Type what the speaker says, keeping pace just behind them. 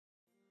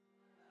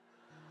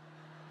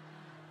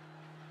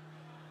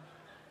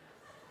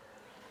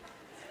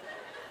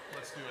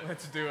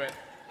wanted to do it.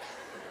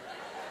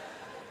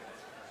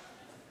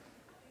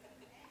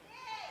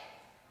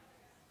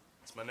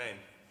 It's my name.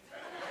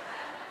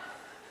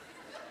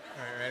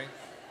 All right, ready?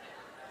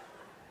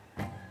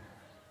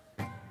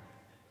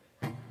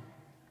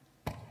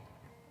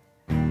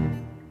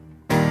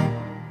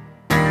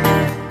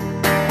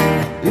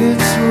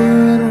 It's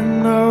what I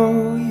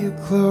know, you're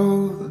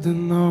clothed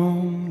in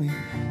only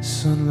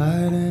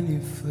sunlight and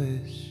your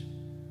flesh.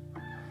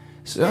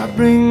 So I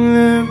bring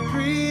the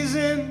breeze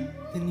in,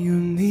 and you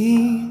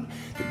need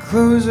to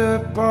close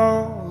up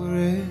all the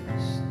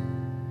rest.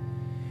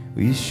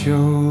 With your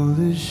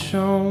shoulders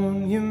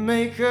shown, your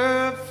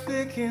makeup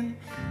thicken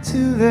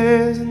till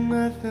there's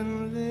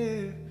nothing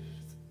left.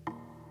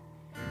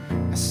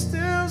 I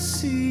still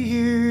see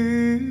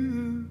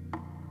you,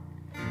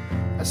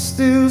 I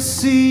still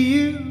see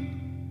you.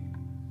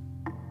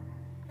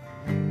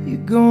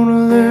 You're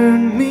gonna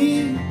learn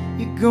me,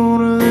 you're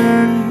gonna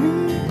learn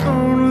me,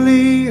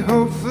 only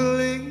hopefully.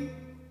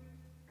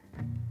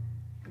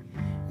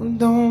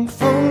 Don't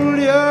fold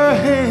your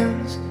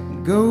hands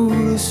and go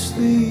to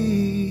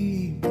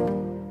sleep.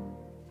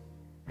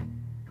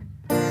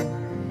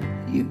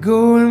 You're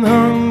going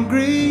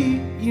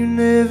hungry, you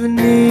never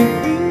need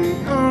me,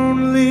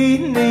 only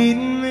need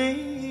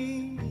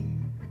me.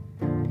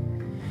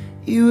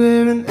 You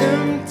wear an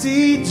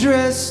empty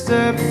dressed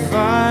up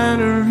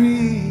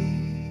finery.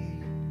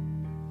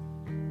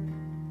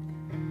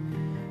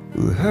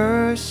 We'll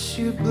hush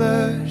your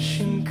blush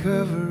and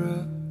cover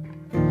up.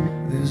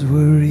 There's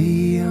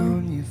worry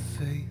on your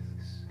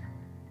face.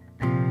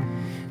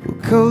 Well,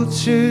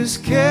 culture's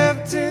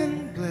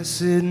captain,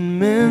 blessed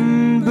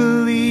men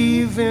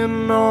believe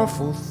in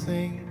awful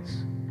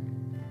things.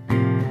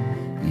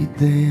 You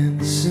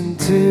dance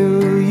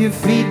until your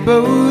feet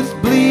both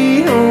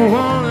bleed. Don't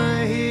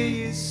wanna hear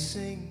you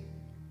sing.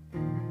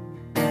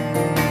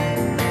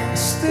 I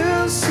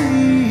still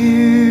see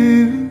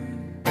you,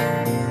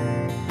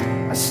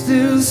 I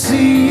still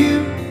see you.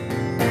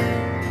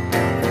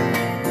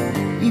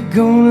 You're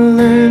gonna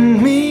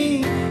learn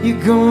me,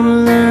 you're gonna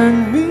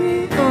learn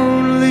me,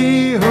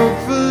 only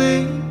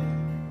hopefully.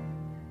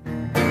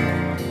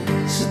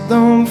 So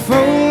don't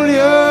fold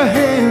your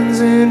hands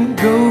and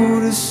go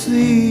to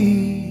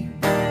sleep.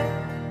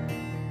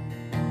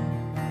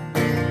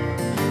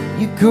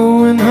 You're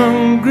going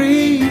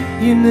hungry,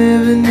 you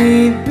never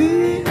need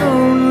me,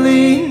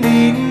 only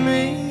need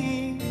me.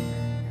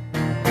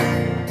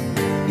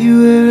 You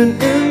wear an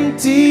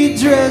empty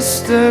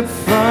dressed up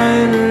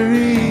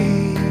finery.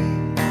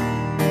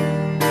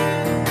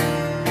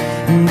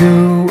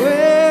 The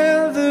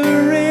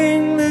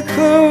weathering, the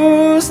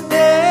clothes,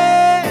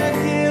 they're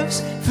gifts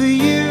for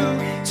you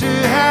to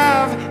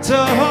have, to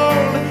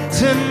hold,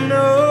 to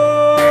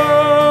know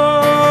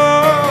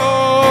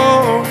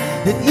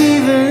that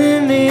even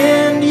in the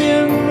end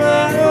you're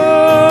my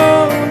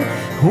own.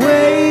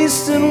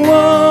 Waste and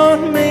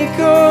want make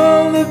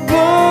all the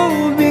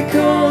bold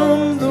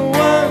become the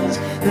ones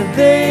that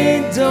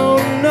they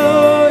don't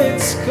know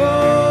it's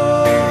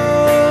called.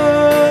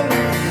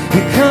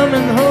 You're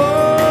coming home.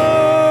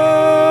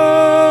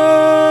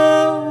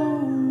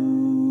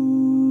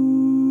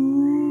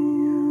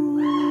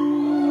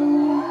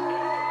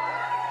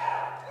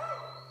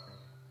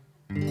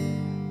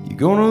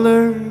 You're gonna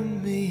learn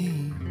me,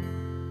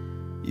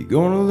 you're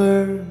gonna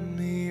learn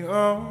me,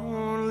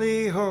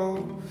 only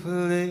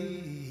hopefully.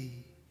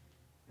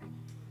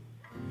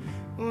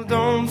 Well,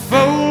 don't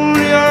fold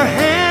your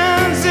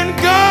hands and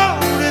go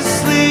to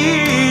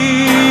sleep.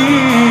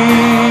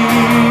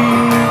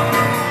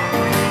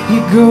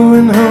 You're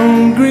going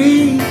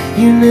hungry,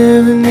 you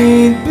never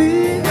need me,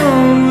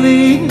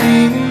 only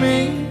need me.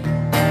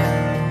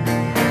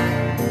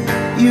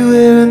 You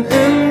wear an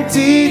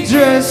empty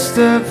dressed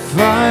up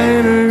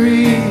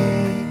finery.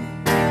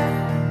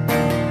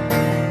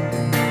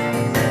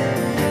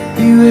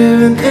 You wear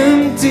an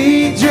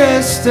empty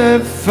dressed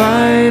up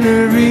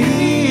finery.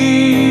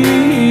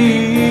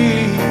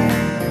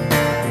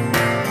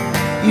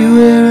 You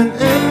wear an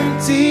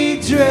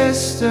empty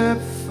dressed up